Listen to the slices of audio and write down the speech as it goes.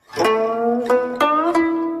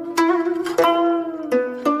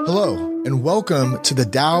and welcome to the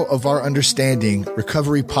Tao of Our Understanding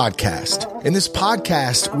Recovery Podcast. In this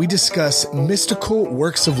podcast, we discuss mystical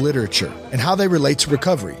works of literature and how they relate to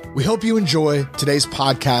recovery. We hope you enjoy today's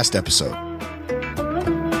podcast episode.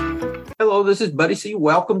 Hello, this is Buddy C.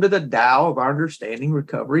 Welcome to the Tao of Our Understanding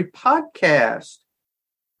Recovery Podcast.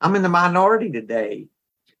 I'm in the minority today.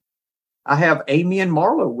 I have Amy and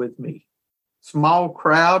Marlo with me. Small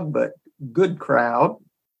crowd, but good crowd.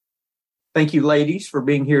 Thank you, ladies, for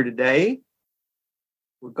being here today.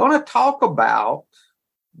 We're going to talk about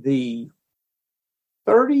the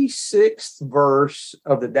 36th verse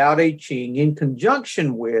of the Tao Te Ching in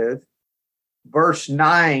conjunction with verse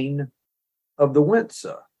 9 of the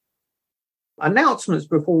Wen-Tzu. Announcements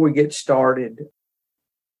before we get started.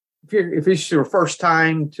 If it's your first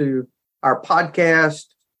time to our podcast,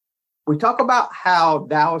 we talk about how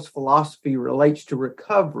Taoist philosophy relates to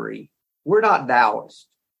recovery. We're not Taoists.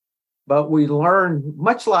 But we learn,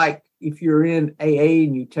 much like if you're in AA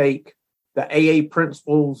and you take the AA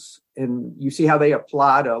principles and you see how they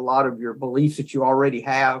apply to a lot of your beliefs that you already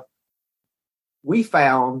have, we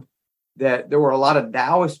found that there were a lot of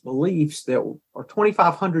Taoist beliefs that are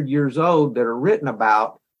 2,500 years old that are written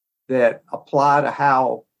about that apply to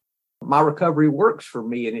how my recovery works for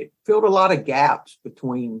me. And it filled a lot of gaps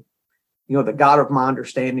between the God of my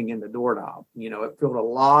understanding and the doorknob. It filled a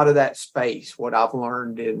lot of that space, what I've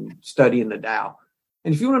learned in studying the Tao.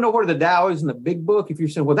 And if you want to know where the Tao is in the big book, if you're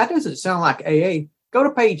saying, well, that doesn't sound like AA, go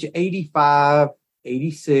to page 85,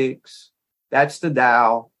 86. That's the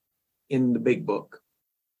Tao in the big book.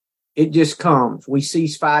 It just comes. We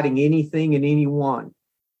cease fighting anything and anyone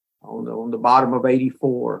on the bottom of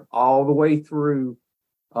 84, all the way through.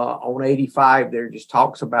 On 85, there just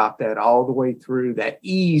talks about that all the way through, that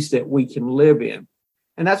ease that we can live in.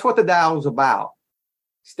 And that's what the Tao is about.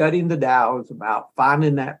 Studying the Tao is about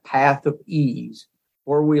finding that path of ease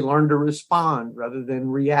where we learn to respond rather than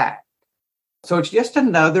react. So it's just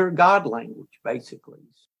another God language, basically.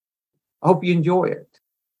 I hope you enjoy it.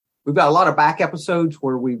 We've got a lot of back episodes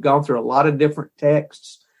where we've gone through a lot of different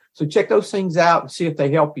texts. So check those things out and see if they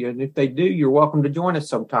help you. And if they do, you're welcome to join us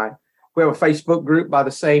sometime. We have a Facebook group by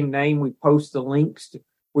the same name. We post the links.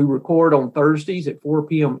 We record on Thursdays at 4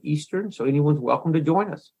 p.m. Eastern, so anyone's welcome to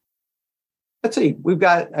join us. Let's see. We've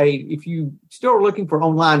got if you still are looking for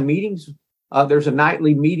online meetings, there's a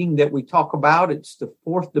nightly meeting that we talk about. It's the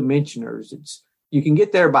Fourth Dimensioners. You can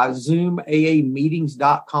get there by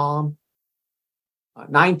ZoomAAmeetings.com,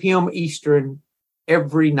 9 p.m. Eastern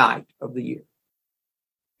every night of the year.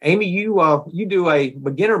 Amy, you do a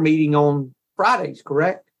beginner meeting on Fridays,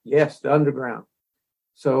 correct? Yes, the underground.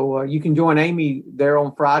 So you can join Amy there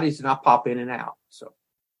on Fridays, and I pop in and out. So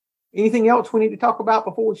anything else we need to talk about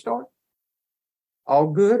before we start? All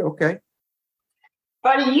good? Okay.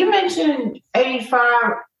 Buddy, you mentioned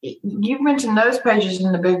 85. You mentioned those pages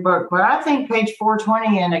in the big book, but I think page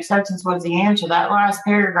 420 in Acceptance Was the Answer, that last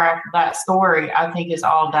paragraph of that story, I think is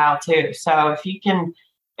all Tao too. So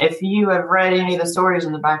if you have read any of the stories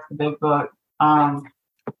in the back of the big book, I'm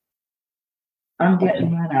getting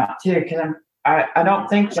that out too, because I don't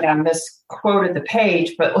think that I misquoted the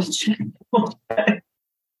page, but let's check.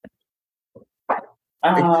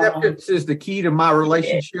 Acceptance is the key to my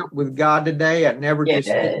relationship with God today. I never just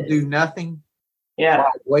sit and do nothing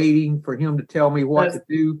while waiting for him to tell me what to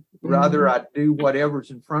do. Rather, I do whatever's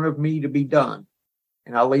in front of me to be done.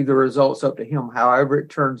 And I leave the results up to him. However it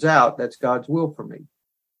turns out, that's God's will for me.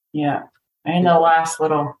 Yeah. And the last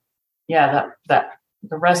little, that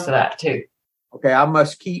the rest of that too. Okay, I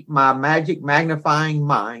must keep my magic magnifying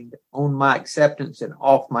mind on my acceptance and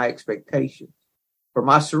off my expectations. For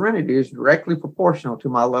my serenity is directly proportional to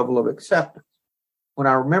my level of acceptance. When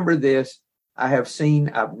I remember this, I have seen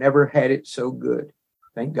I've never had it so good.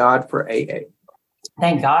 Thank God for AA.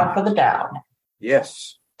 Thank God for the Tao.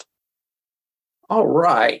 Yes. All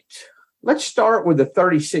right. Let's start with the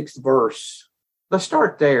 36th verse. Let's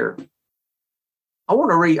start there. I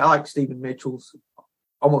want to read, I like Stephen Mitchell's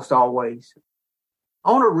almost always.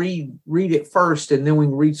 I want to read it first, and then we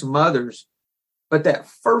can read some others. But that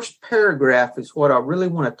first paragraph is what I really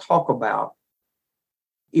want to talk about.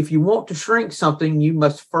 If you want to shrink something, you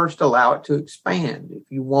must first allow it to expand. If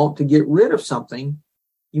you want to get rid of something,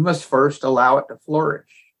 you must first allow it to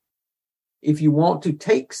flourish. If you want to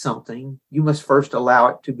take something, you must first allow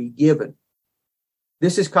it to be given.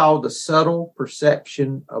 This is called the subtle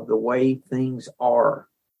perception of the way things are.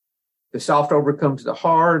 The soft overcomes the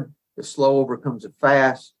hard. The slow overcomes the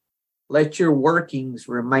fast. Let your workings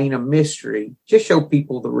remain a mystery. Just show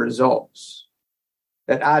people the results.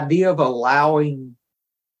 That idea of allowing,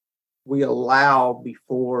 we allow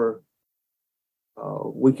before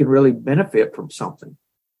we can really benefit from something.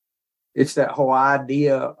 It's that whole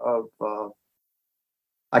idea of,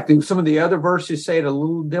 I think some of the other verses say it a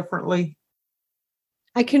little differently.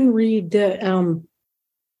 I can read the,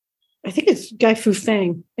 I think it's Guy Fu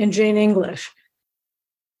Feng in Jane English,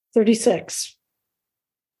 36.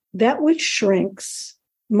 That which shrinks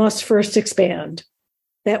must first expand.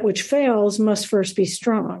 That which fails must first be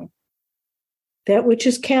strong. That which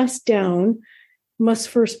is cast down must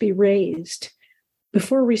first be raised.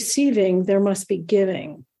 Before receiving, there must be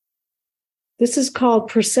giving. This is called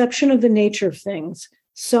perception of the nature of things.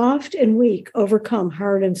 Soft and weak overcome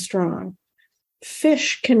hard and strong.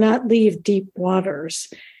 Fish cannot leave deep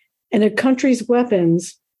waters, and a country's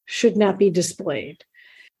weapons should not be displayed.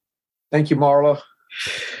 Thank you, Marla.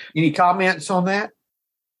 Any comments on that?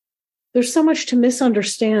 There's so much to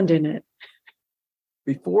misunderstand in it.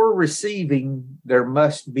 Before receiving, there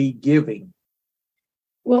must be giving.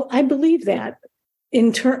 Well, I believe that.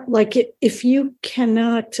 If you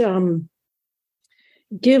cannot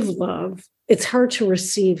give love, it's hard to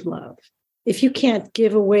receive love. If you can't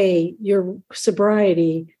give away your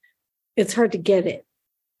sobriety, it's hard to get it.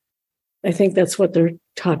 I think that's what they're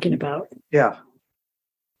talking about. Yeah.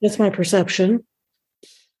 That's my perception.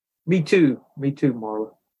 Me too,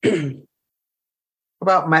 Marla.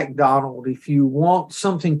 About MacDonald, if you want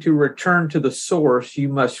something to return to the source, you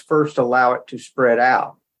must first allow it to spread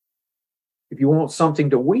out. If you want something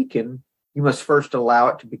to weaken, you must first allow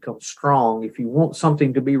it to become strong. If you want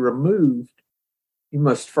something to be removed, you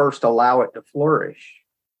must first allow it to flourish.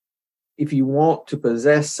 If you want to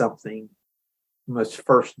possess something, you must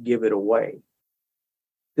first give it away.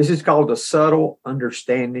 This is called a subtle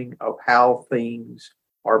understanding of how things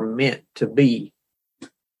are meant to be.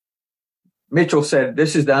 Mitchell said,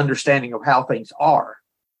 this is the understanding of how things are.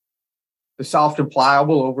 The soft and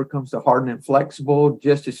pliable overcomes the hard and inflexible.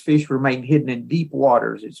 Just as fish remain hidden in deep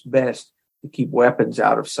waters, it's best to keep weapons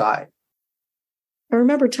out of sight. I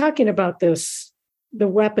remember talking about this, the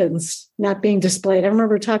weapons not being displayed. I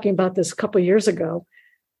remember talking about this a couple of years ago.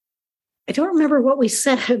 I don't remember what we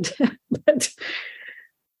said, but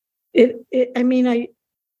I'm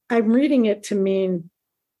reading it to mean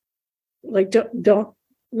like,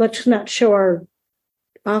 let's not show our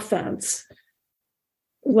offense.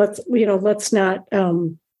 Let's not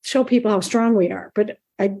show people how strong we are. But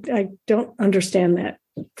I don't understand that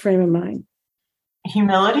frame of mind.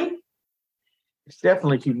 Humility? It's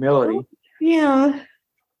definitely humility. Yeah.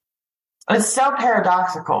 It's so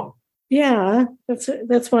paradoxical. Yeah.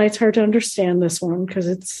 That's why it's hard to understand this one, because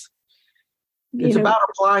it's about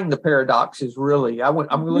applying the paradoxes, really. I'm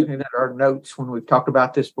looking at our notes when we've talked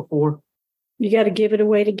about this before. You got to give it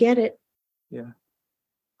away to get it. Yeah.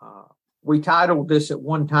 We titled this at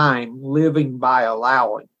one time, Living by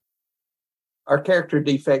Allowing. Our character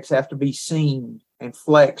defects have to be seen and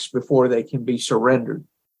flexed before they can be surrendered.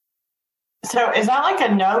 So is that like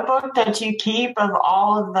a notebook that you keep of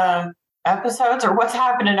all of the episodes, or what's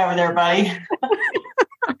happening over there, buddy?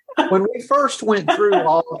 When we first went through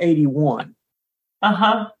all 81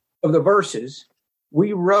 of the verses,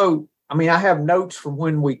 we wrote, I have notes from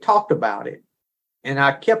when we talked about it. And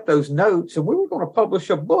I kept those notes, and we were going to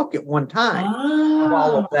publish a book at one time of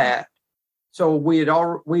all of that. So we've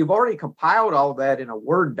already compiled all of that in a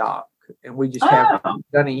Word doc, and we just haven't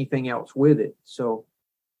done anything else with it. So,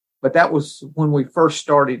 but that was when we first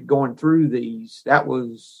started going through these. That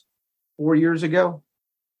was 4 years ago.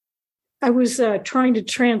 I was trying to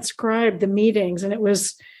transcribe the meetings, and it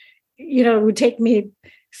was, it would take me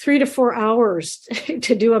 3 to 4 hours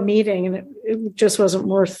to do a meeting, and it just wasn't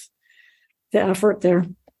worth the effort there.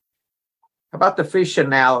 How about the fish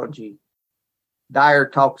analogy? Dyer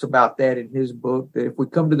talks about that in his book, that if we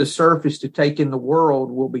come to the surface to take in the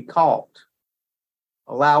world, we'll be caught.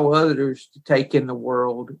 Allow others to take in the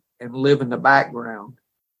world and live in the background.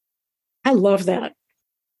 I love that.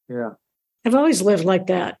 Yeah. I've always lived like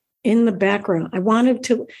that, in the background. I've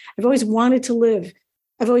always wanted to live.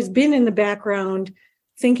 I've always been in the background,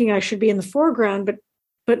 thinking I should be in the foreground,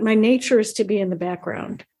 but my nature is to be in the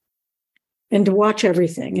background and to watch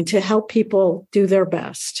everything and to help people do their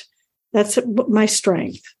best. That's my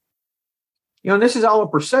strength. And this is all a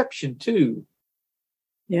perception too.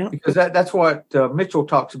 Yeah. Because that's what Mitchell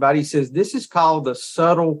talks about. He says this is called the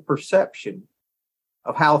subtle perception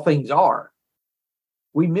of how things are.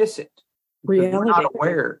 We miss it. Reality. We're not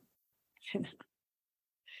aware.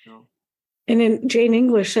 And in Jane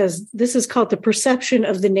English says this is called the perception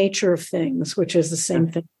of the nature of things, which is the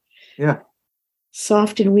same thing. Yeah.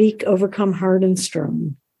 Soft and weak overcome hard and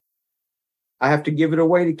strong. I have to give it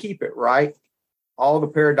away to keep it, right? All the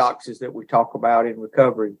paradoxes that we talk about in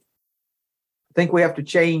recovery. I think we have to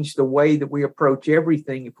change the way that we approach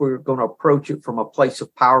everything if we're going to approach it from a place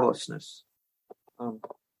of powerlessness. Let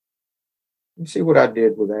me see what I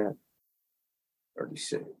did with that.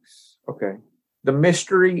 36. Okay. The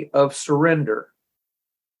mystery of surrender.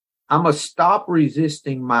 I must stop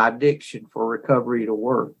resisting my addiction for recovery to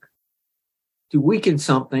work. To weaken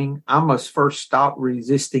something, I must first stop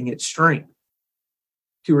resisting its strength.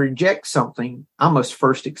 To reject something, I must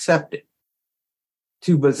first accept it.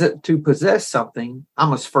 To possess something, I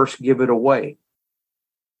must first give it away.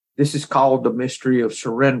 This is called the mystery of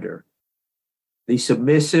surrender. The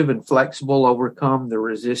submissive and flexible overcome the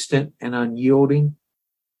resistant and unyielding.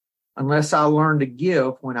 Unless I learn to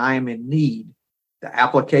give when I am in need, the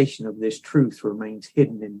application of this truth remains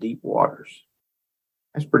hidden in deep waters.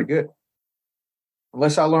 That's pretty good.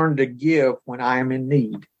 Unless I learn to give when I am in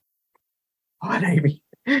need. What, Amy?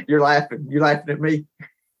 You're laughing. You're laughing at me.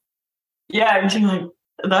 Yeah, like,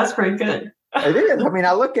 that's pretty good. It is. I mean,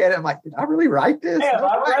 I look at it, I'm like, did I really write this? Yeah,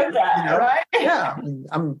 I read that, right? Yeah.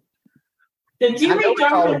 I mean, Did you read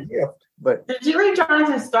Jonathan? Gift, but Did you read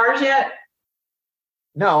Jonathan Stars yet?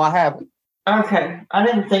 No, I haven't. Okay, I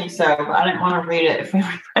didn't think so. But I didn't want to read it if we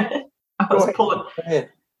read it. I was pulling.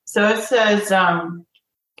 So it says,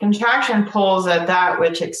 contraction pulls at that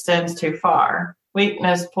which extends too far.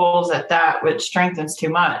 Weakness pulls at that which strengthens too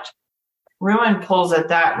much. Ruin pulls at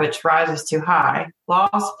that which rises too high.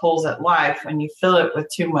 Loss pulls at life when you fill it with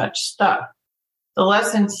too much stuff. The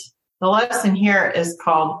lesson here is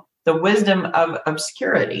called the wisdom of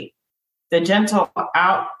obscurity. The gentle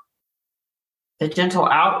outlasts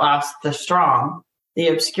the strong. The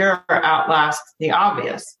obscure outlasts the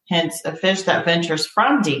obvious. Hence, a fish that ventures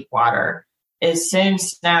from deep water is soon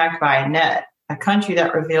snagged by a net. A country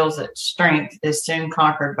that reveals its strength is soon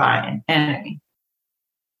conquered by an enemy.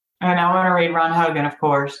 And I want to read Ron Hogan, of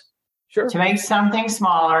course. Sure. To make something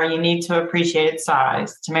smaller, you need to appreciate its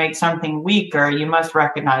size. To make something weaker, you must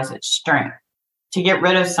recognize its strength. To get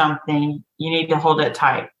rid of something, you need to hold it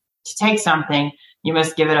tight. To take something, you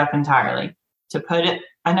must give it up entirely. To put it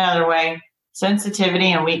another way,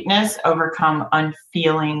 sensitivity and weakness overcome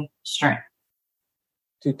unfeeling strength.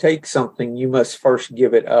 To take something, you must first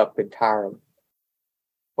give it up entirely.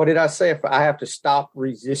 What did I say? If I have to stop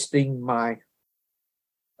resisting my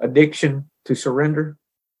addiction to surrender,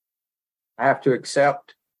 I have to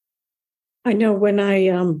accept. I know when I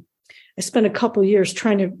spent a couple years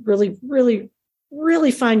trying to really, really,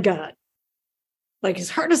 really find God, like as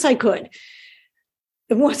hard as I could.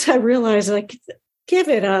 And once I realized, like, give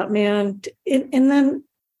it up, man. And then,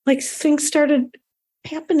 like, things started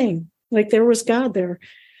happening. Like there was God there.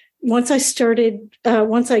 Once I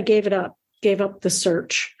gave up the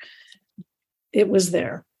search, it was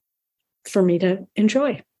there for me to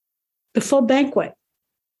enjoy the full banquet.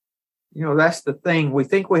 You know, that's the thing. We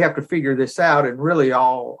think we have to figure this out. And really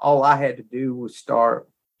all I had to do was start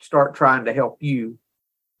trying to help you.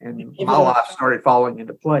 And my life started falling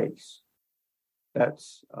into place.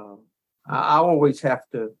 That's, I always have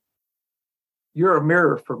to, you're a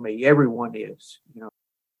mirror for me. Everyone is, you know,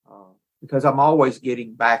 because I'm always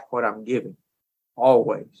getting back what I'm giving.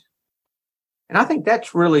 Always. And I think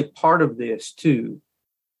that's really part of this too,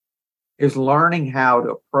 is learning how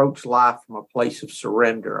to approach life from a place of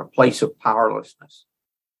surrender, a place of powerlessness.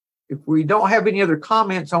 If we don't have any other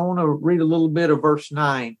comments, I want to read a little bit of verse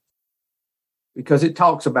 9 because it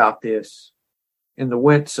talks about this in the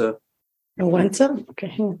Wen-Tzu. The Wen-Tzu?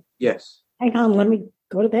 Okay. Yes. Hang on. Let me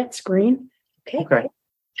go to that screen. Okay.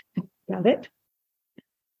 Got it.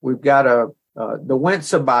 We've got the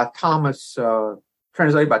Wen-Tzu by Thomas,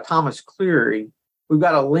 translated by Thomas Cleary. We've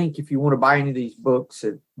got a link if you want to buy any of these books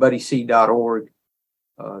at buddyc.org.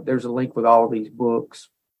 There's a link with all of these books.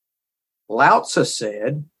 Lao Tzu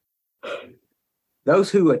said, those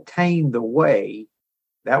who attain the way,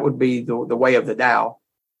 that would be the way of the Tao,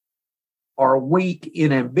 are weak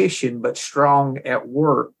in ambition but strong at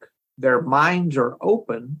work. Their minds are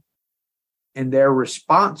open and their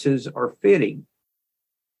responses are fitting.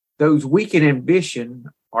 Those weak in ambition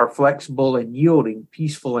are flexible and yielding,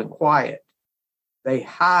 peaceful and quiet. They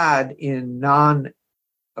hide in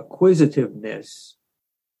non-acquisitiveness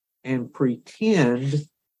and pretend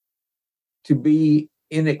to be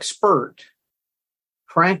inexpert,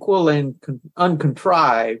 tranquil and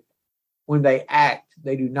uncontrived. When they act,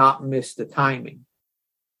 they do not miss the timing.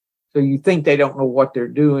 So you think they don't know what they're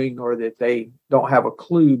doing or that they don't have a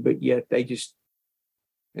clue, but yet they just,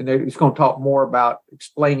 and they're just going to talk more about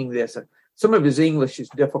explaining this. Some of his English is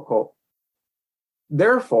difficult.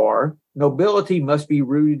 Therefore, nobility must be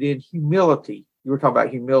rooted in humility. You were talking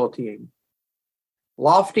about humility. And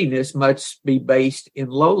loftiness must be based in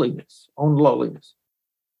lowliness, on lowliness.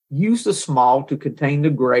 Use the small to contain the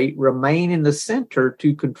great. Remain in the center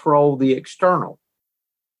to control the external.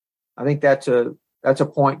 I think that's a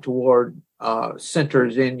point toward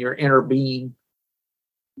centers in your inner being.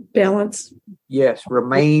 Balance. Yes,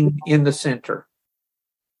 remain in the center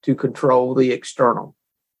to control the external.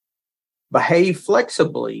 Behave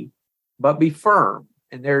flexibly, but be firm.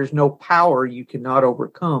 And there is no power you cannot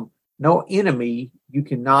overcome, no enemy you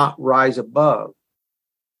cannot rise above.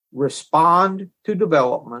 Respond to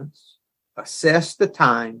developments, assess the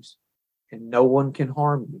times, and no one can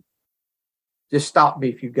harm you. Just stop me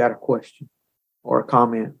if you've got a question or a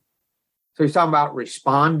comment. So he's talking about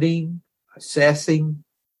responding, assessing,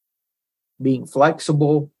 being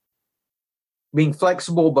flexible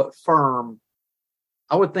but firm.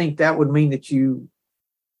 I would think that would mean that you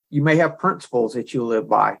may have principles that you live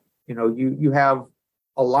by. You have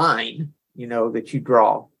a line, that you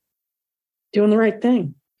draw. Doing the right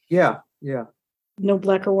thing. Yeah. No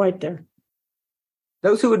black or white there.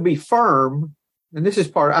 Those who would be firm, and this is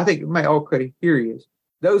part, I think, okay, here he is.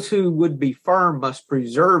 Those who would be firm must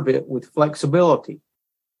preserve it with flexibility.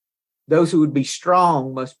 Those who would be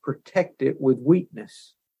strong must protect it with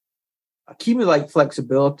weakness. Accumulate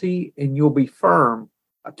flexibility and you'll be firm.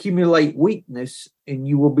 Accumulate weakness and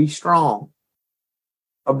you will be strong.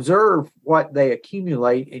 Observe what they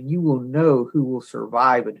accumulate and you will know who will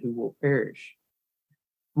survive and who will perish.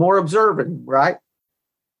 More observant, right?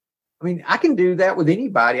 I mean, I can do that with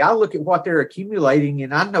anybody. I look at what they're accumulating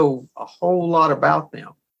and I know a whole lot about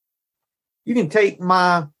them. You can take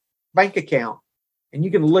my bank account and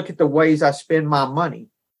you can look at the ways I spend my money,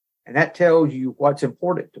 and that tells you what's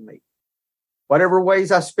important to me. Whatever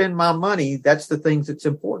ways I spend my money, that's the things that's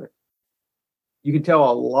important. You can tell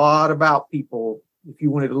a lot about people if you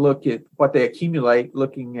wanted to look at what they accumulate,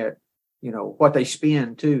 looking at, what they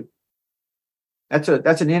spend too. That's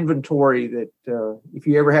an inventory that if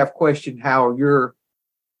you ever have question how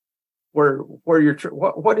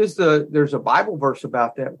there's a Bible verse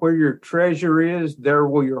about that. Where your treasure is, there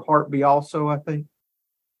will your heart be also, I think.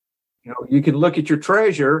 You can look at your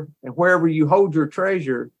treasure, and wherever you hold your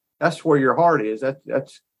treasure, that's where your heart is.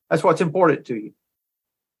 That's what's important to you.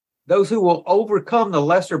 Those who will overcome the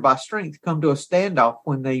lesser by strength come to a standoff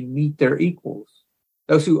when they meet their equals.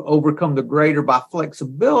 Those who overcome the greater by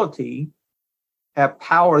flexibility have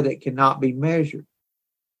power that cannot be measured.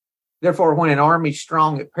 Therefore, when an army's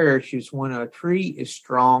strong, it perishes. When a tree is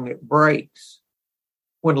strong, it breaks.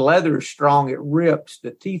 When leather is strong, it rips.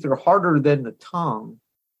 The teeth are harder than the tongue,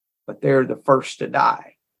 but they're the first to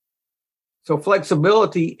die. So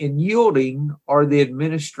flexibility and yielding are the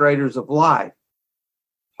administrators of life.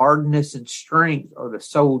 Hardness and strength are the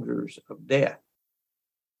soldiers of death.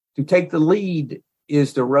 To take the lead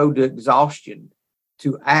is the road to exhaustion.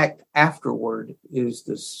 To act afterward is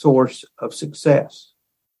the source of success.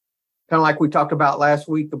 Kind of like we talked about last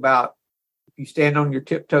week about if you stand on your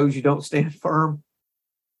tiptoes, you don't stand firm.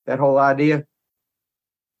 That whole idea.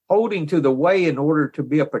 Holding to the way in order to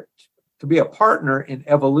be a partner in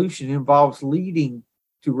evolution involves leading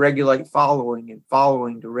to regulate following and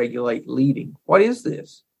following to regulate leading. What is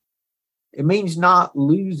this? It means not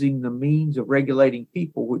losing the means of regulating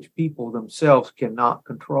people, which people themselves cannot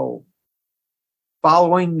control.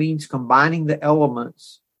 Following means combining the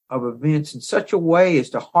elements of events in such a way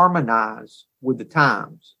as to harmonize with the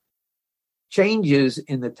times. Changes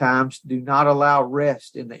in the times do not allow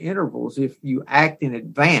rest in the intervals. If you act in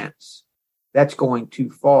advance, that's going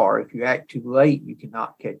too far. If you act too late, you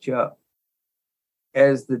cannot catch up.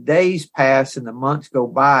 As the days pass and the months go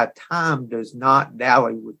by, time does not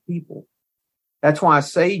dally with people. That's why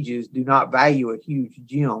sages do not value a huge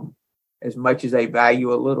gem as much as they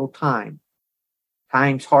value a little time.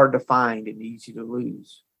 Time's hard to find and easy to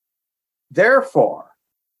lose. Therefore,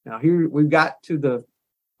 now here we've got to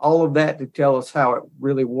all of that to tell us how it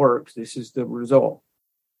really works. This is the result.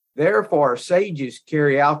 Therefore, sages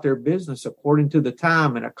carry out their business according to the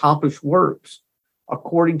time and accomplish works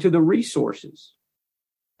according to the resources.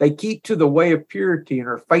 They keep to the way of purity and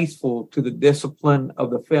are faithful to the discipline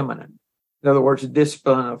of the feminine. In other words, the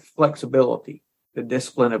discipline of flexibility, the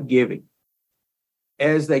discipline of giving.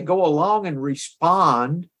 As they go along and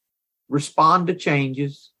respond to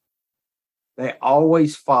changes, they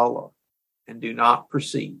always follow and do not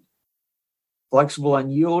proceed. Flexible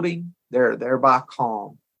and yielding, they're thereby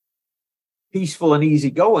calm. Peaceful and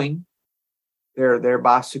easygoing, they're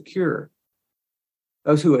thereby secure.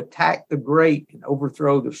 Those who attack the great and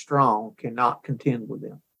overthrow the strong cannot contend with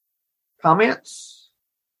them. Comments?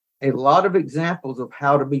 A lot of examples of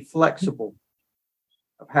how to be flexible,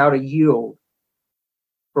 of how to yield,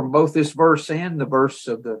 from both this verse and the verse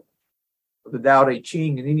of the Tao Te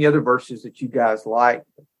Ching and any other verses that you guys like.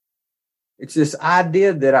 It's this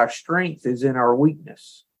idea that our strength is in our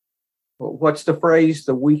weakness. What's the phrase?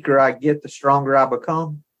 The weaker I get, the stronger I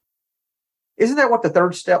become. Isn't that what the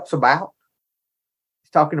third step's about? It's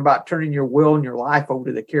talking about turning your will and your life over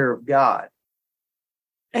to the care of God.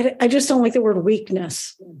 I just don't like the word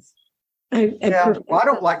weakness. I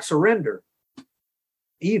don't like surrender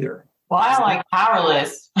either. Well, I like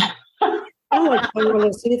powerless. I don't like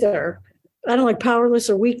powerless either. I don't like powerless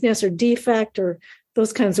or weakness or defect or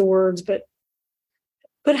those kinds of words. But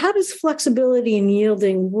how does flexibility and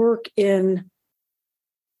yielding work for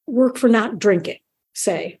not drinking,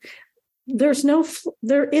 say? We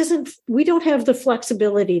don't have the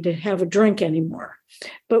flexibility to have a drink anymore,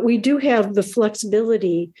 but we do have the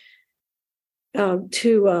flexibility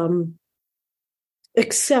to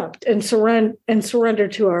accept and surrender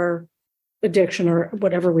to our addiction or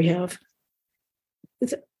whatever we have.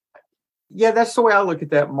 Yeah, that's the way I look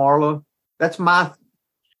at that, Marla.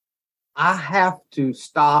 I have to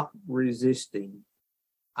stop resisting.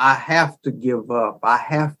 I have to give up. I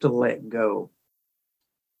have to let go.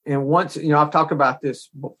 And once, I've talked about this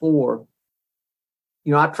before.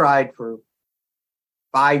 I tried for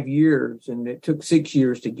 5 years and it took 6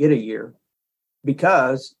 years to get a year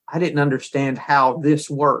because I didn't understand how this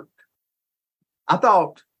worked. I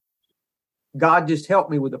thought God just helped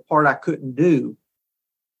me with the part I couldn't do.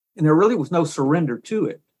 And there really was no surrender to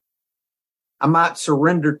it. I might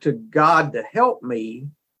surrender to God to help me,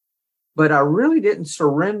 but I really didn't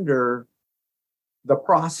surrender the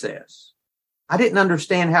process. I didn't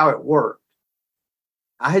understand how it worked.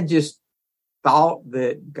 I had just thought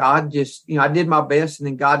that God I did my best and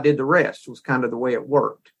then God did the rest was kind of the way it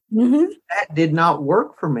worked. Mm-hmm. That did not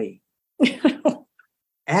work for me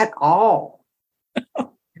at all.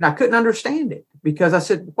 And I couldn't understand it because I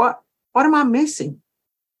said, what am I missing?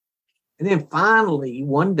 And then finally,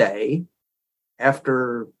 one day,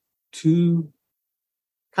 after 2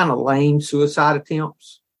 kind of lame suicide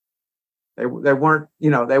attempts, they weren't,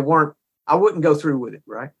 I wouldn't go through with it,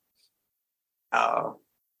 right?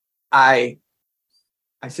 I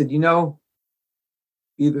said,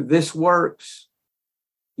 either this works,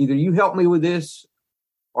 either you help me with this,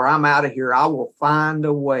 or I'm out of here. I will find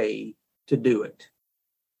a way to do it.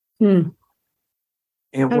 And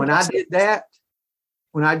when I did that,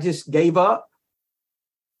 when I just gave up,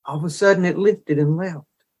 all of a sudden it lifted and left.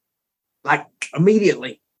 Like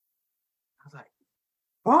immediately. I was like,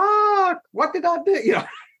 what did I do?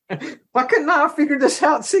 Why couldn't I have figured this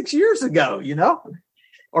out 6 years ago,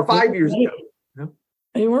 or 5 years ago?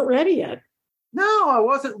 You weren't ready yet. No, I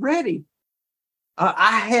wasn't ready.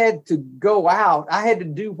 I had to go out. I had to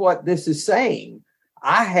do what this is saying.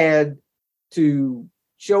 I had to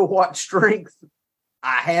show what strength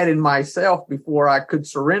I had in myself before I could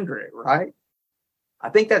surrender it, right? I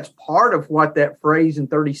think that's part of what that phrase in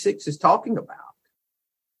 36 is talking about.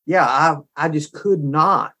 Yeah, I just could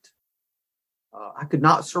not. I could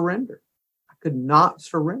not surrender. I could not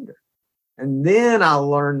surrender. And then I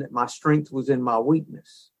learned that my strength was in my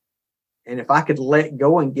weakness. And if I could let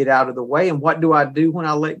go and get out of the way, and what do I do when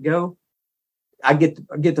I let go? I get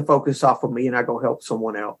the focus off of me and I go help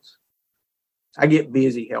someone else. I get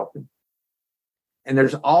busy helping. And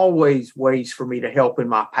there's always ways for me to help in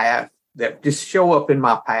my path that just show up in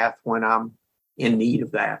my path when I'm in need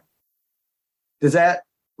of that. Does that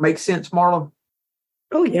make sense, Marla?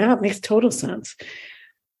 Oh, yeah, it makes total sense.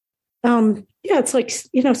 Yeah, it's like,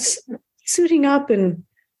 suiting up and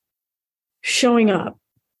showing up.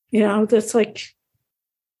 That's like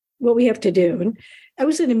what we have to do. And I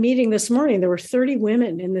was in a meeting this morning. There were 30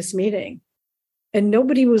 women in this meeting, and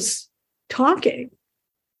nobody was talking.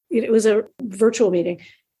 It was a virtual meeting.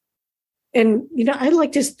 And, I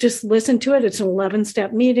like to just listen to it. It's an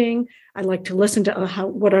 11-step meeting. I like to listen to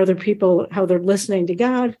what other people, how they're listening to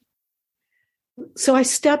God. So I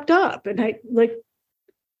stepped up and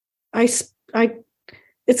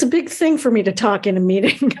it's a big thing for me to talk in a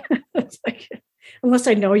meeting. It's like, unless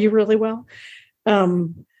I know you really well.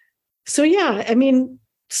 So yeah,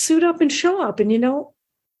 suit up and show up. And,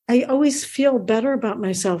 I always feel better about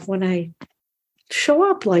myself when I show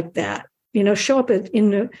up like that, show up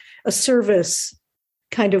in a service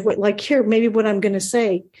kind of way. Like here, maybe what I'm going to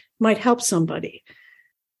say might help somebody.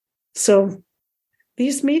 So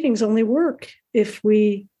these meetings only work if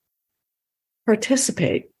we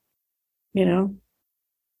participate, Yeah,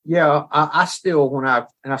 I still, when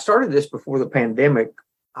I started this before the pandemic,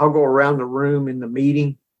 I'll go around the room in the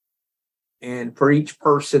meeting, and for each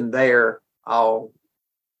person there, I'll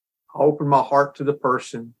open my heart to the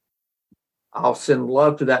person. I'll send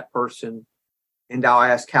love to that person, and I'll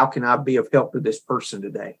ask, how can I be of help to this person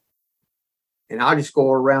today? And I'll just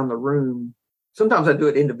go around the room. Sometimes I do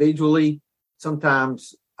it individually.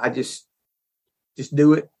 sometimes I just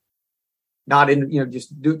do it, not in,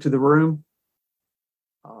 just do it to the room.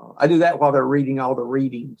 I do that while they're reading all the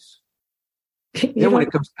readings. Then when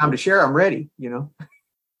it comes time to share, I'm ready,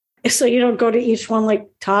 So you don't go to each one like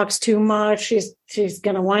talks too much. She's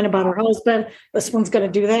going to whine about her husband. This one's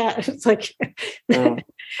going to do that. It's like no.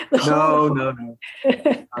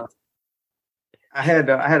 I had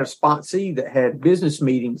a sponsee that had business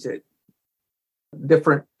meetings at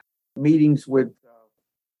different meetings with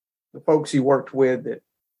the folks he worked with. That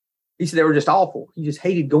he said they were just awful. He just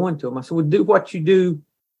hated going to them. I said, well, do what you do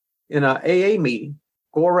in an AA meeting.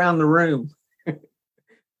 Go around the room,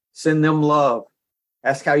 send them love.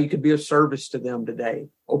 Ask how you could be of service to them today.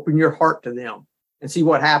 Open your heart to them and see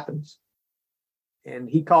what happens. And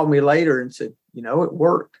he called me later and said, it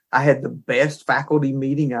worked. I had the best faculty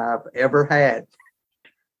meeting I've ever had.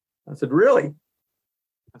 I said, really?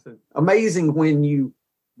 I said, amazing when you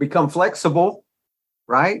become flexible,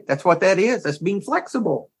 right? That's what that is. That's being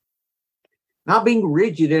flexible. Not being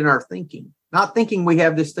rigid in our thinking. Not thinking we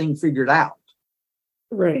have this thing figured out.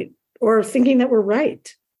 Right. Or thinking that we're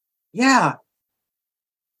right. Yeah.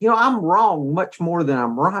 I'm wrong much more than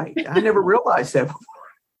I'm right. I never realized that before.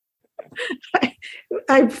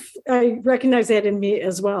 I recognize that in me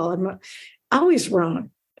as well. I'm always wrong.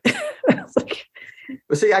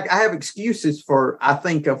 But see, I have excuses for, I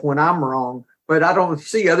think of when I'm wrong, but I don't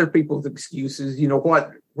see other people's excuses,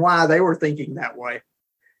 why they were thinking that way.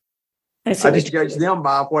 I just judge them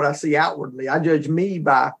by what I see outwardly. I judge me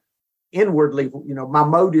by inwardly, my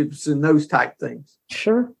motives and those type things.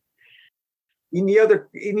 Sure. Any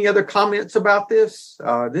other comments about this?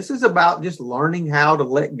 This is about just learning how to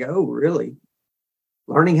let go, really.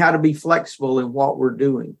 Learning how to be flexible in what we're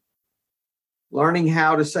doing. Learning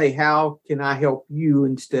how to say, how can I help you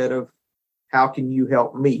instead of how can you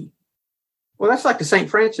help me? Well, that's like the St.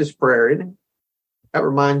 Francis prayer, isn't it? That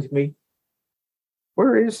reminds me.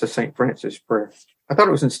 Where is the St. Francis prayer? I thought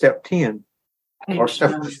it was in step 10. Or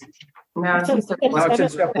step... No, it's in step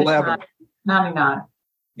 11. 99.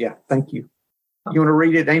 Yeah, thank you. You want to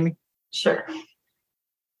read it, Amy? Sure.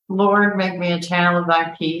 Lord, make me a channel of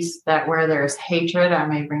thy peace, that where there is hatred, I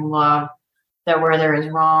may bring love, that where there is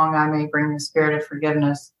wrong, I may bring the spirit of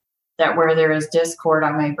forgiveness, that where there is discord,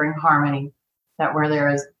 I may bring harmony, that where there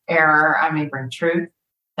is error, I may bring truth,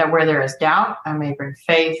 that where there is doubt, I may bring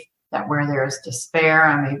faith, that where there is despair,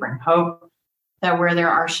 I may bring hope, that where there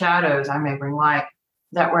are shadows, I may bring light,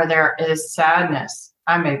 that where there is sadness,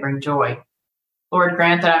 I may bring joy. Lord,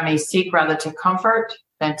 grant that I may seek rather to comfort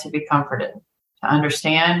than to be comforted, to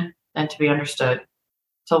understand than to be understood,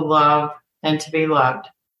 to love than to be loved.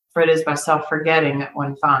 For it is by self-forgetting that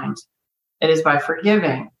one finds. It is by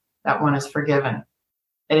forgiving that one is forgiven.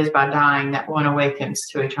 It is by dying that one awakens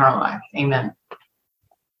to eternal life. Amen.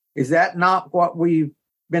 Is that not what we've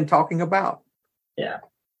been talking about? Yeah.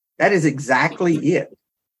 That is exactly it.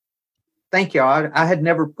 Thank you. I had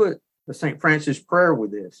never put the St. Francis prayer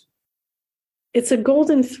with this. It's a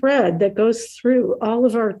golden thread that goes through all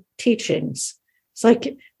of our teachings. It's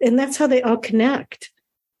like, and that's how they all connect,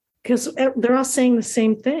 because they're all saying the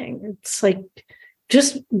same thing. It's like,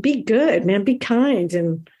 just be good, man, be kind.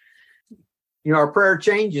 And, our prayer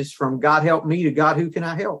changes from God help me to God, who can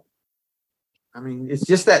I help? I mean, it's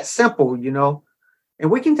just that simple, and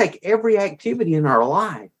we can take every activity in our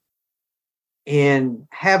life and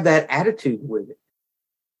have that attitude with it.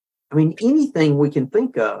 I mean, anything we can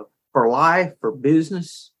think of. For life, for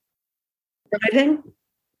business. Driving?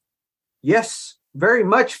 Yes, very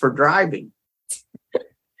much for driving.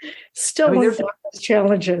 Still one of those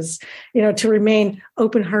challenges, to remain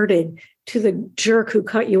open-hearted to the jerk who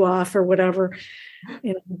cut you off or whatever.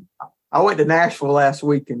 I went to Nashville last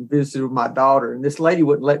week and visited with my daughter, and this lady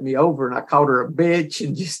wouldn't let me over, and I called her a bitch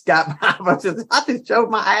and just got by. I just showed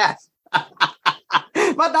my ass.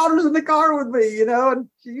 My daughter's in the car with me, and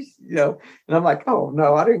she's, and I'm like, oh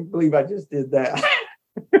no, I didn't believe I just did that.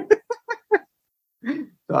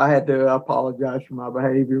 So I had to apologize for my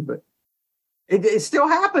behavior, but it still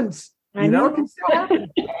happens. I know. It can still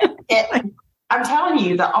happen. I'm telling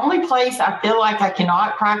you, the only place I feel like I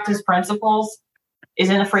cannot practice principles is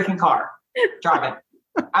in a freaking car driving.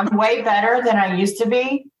 I'm way better than I used to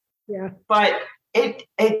be. Yeah. But it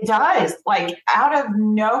does, like, out of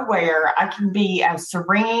nowhere, I can be as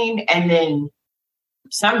serene, and then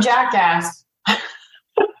some jackass. I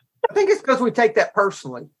think it's because we take that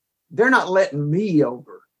personally. They're not letting me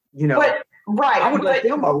over, But, right. I would let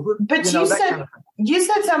them over. But you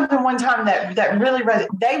said something one time that really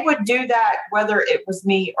they would do that whether it was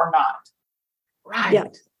me or not. Right. Yeah.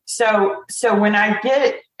 So when I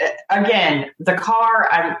get, again, the car,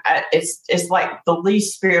 it's like the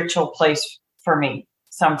least spiritual place for me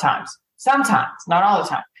sometimes, not all the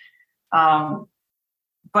time.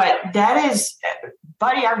 But that is,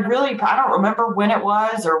 buddy, I don't remember when it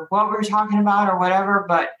was or what we were talking about or whatever,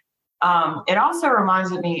 but it also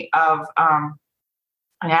reminds me of an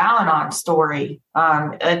Al-Anon story.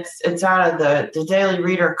 It's out of the Daily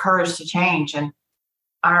Reader, Courage to Change, and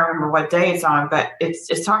I don't remember what day it's on, but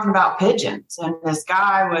it's talking about pigeons. And this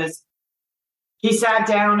guy he sat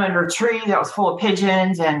down under a tree that was full of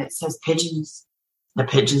pigeons, and it says the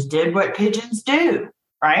pigeons did what pigeons do,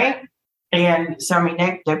 right? And so, I mean,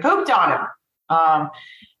 they pooped on him.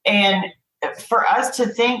 And for us to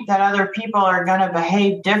think that other people are going to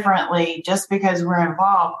behave differently just because we're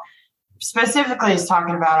involved, specifically it's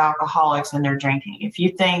talking about alcoholics and their drinking. If you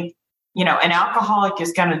think, an alcoholic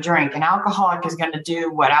is going to drink, an alcoholic is going to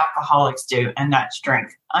do what alcoholics do, and that's drink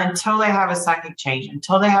until they have a psychic change,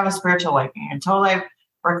 until they have a spiritual awakening, until they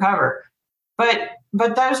recover. But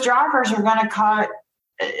those drivers are going to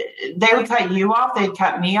they would cut you off. They'd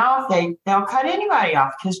cut me off. They'll cut anybody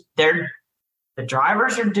off because the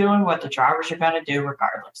drivers are doing what the drivers are going to do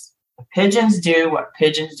regardless. The pigeons do what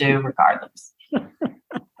pigeons do regardless.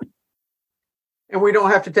 And we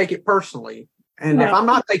don't have to take it personally. And if I'm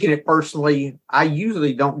not taking it personally, I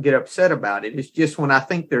usually don't get upset about it. It's just when I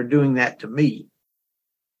think they're doing that to me.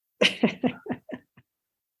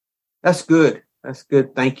 That's good. That's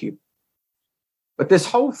good. Thank you. But this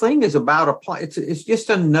whole thing is about it's just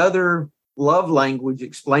another love language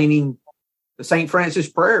explaining the St. Francis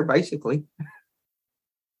prayer, basically.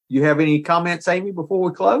 You have any comments, Amy, before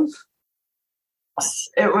we close?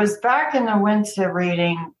 It was back in the Wen-Tzu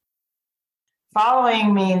reading.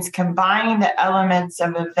 Following means combining the elements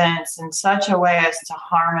of events in such a way as to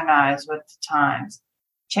harmonize with the times.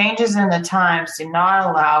 Changes in the times do not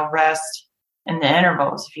allow rest in the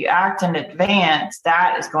intervals. If you act in advance,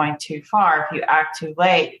 that is going too far. If you act too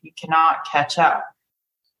late, you cannot catch up.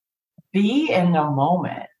 Be in the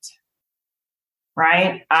moment,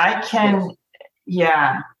 right? I can,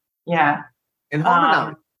 yeah. And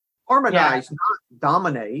harmonize, not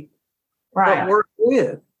dominate, right? But work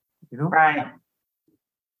with, right?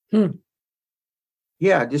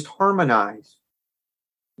 Yeah, just harmonize.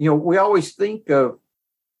 We always think of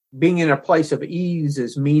being in a place of ease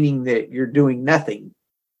as meaning that you're doing nothing.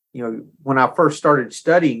 When I first started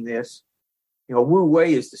studying this, Wu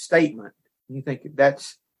Wei is the statement. You think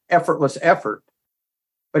that's effortless effort,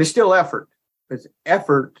 but it's still effort. It's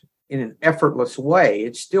effort in an effortless way.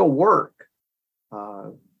 It's still work.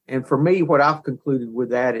 And for me, what I've concluded with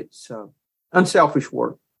that, it's unselfish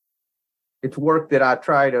work. It's work that I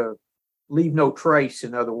try to leave no trace.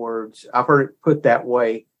 In other words, I've heard it put that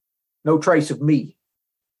way, no trace of me.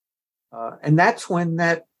 And that's when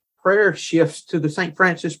that prayer shifts to the St.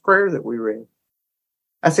 Francis prayer that we read.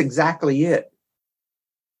 That's exactly it.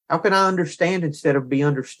 How can I understand instead of be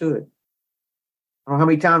understood? I don't know how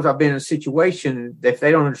many times I've been in a situation, if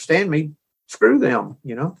they don't understand me, screw them, I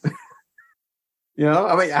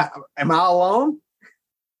mean, am I alone?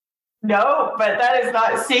 No, but that is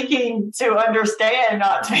not seeking to understand,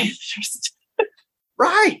 not to be understood.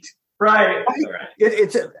 Right. Right.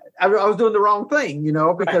 I was doing the wrong thing,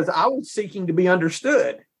 because I was seeking to be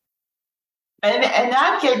understood. And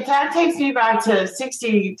that takes me back to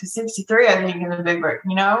 60 to 63, I think, in the big book.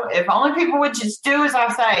 If only people would just do as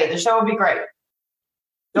I say, the show would be great.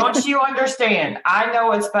 Don't you understand? I know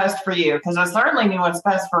what's best for you because I certainly knew what's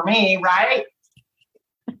best for me, right?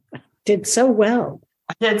 Did so well.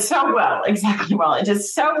 I did so well. Exactly well. I did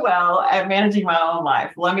so well at managing my own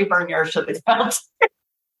life. Let me burn your shit down.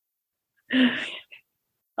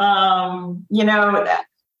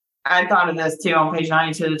 I thought of this too on page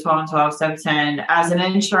 92 to 12 and 12, sub 10. As an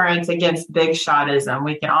insurance against big shotism,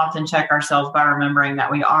 we can often check ourselves by remembering that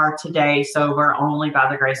we are today sober only by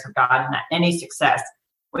the grace of God, and that any success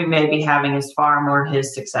we may be having is far more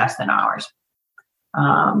his success than ours.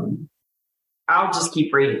 I'll just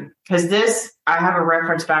keep reading because I have a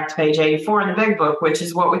reference back to page 84 in the big book, which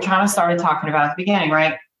is what we kind of started talking about at the beginning,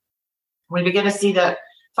 right? We begin to see that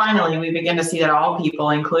all people,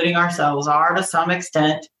 including ourselves, are to some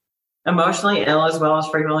extent emotionally ill as well as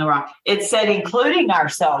frequently wrong. It said including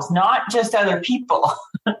ourselves, not just other people.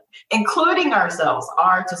 Including ourselves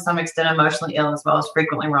are to some extent emotionally ill as well as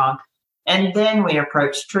frequently wrong. And then we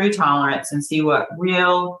approach true tolerance and see what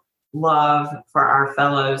real love for our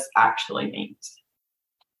fellows actually means.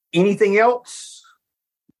 Anything else?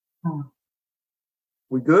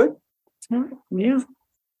 We good? Yeah.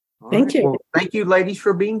 Thank you. Well, thank you, ladies,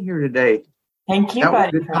 for being here today. Thank you, that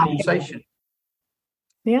buddy. was a good conversation.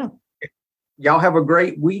 Yeah. Y'all have a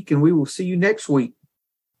great week, and we will see you next week.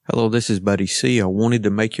 Hello, this is Buddy C. I wanted to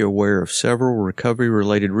make you aware of several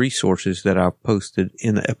recovery-related resources that I've posted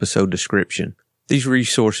in the episode description. These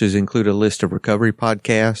resources include a list of recovery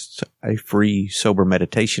podcasts, a free sober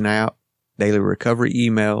meditation app, daily recovery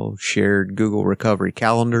email, shared Google recovery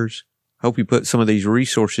calendars. Hope you put some of these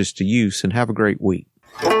resources to use and have a great week.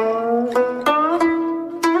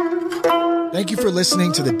 Thank you for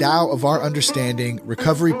listening to the Tao of Our Understanding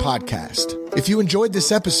Recovery Podcast. If you enjoyed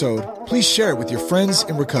this episode, please share it with your friends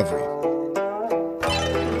in recovery.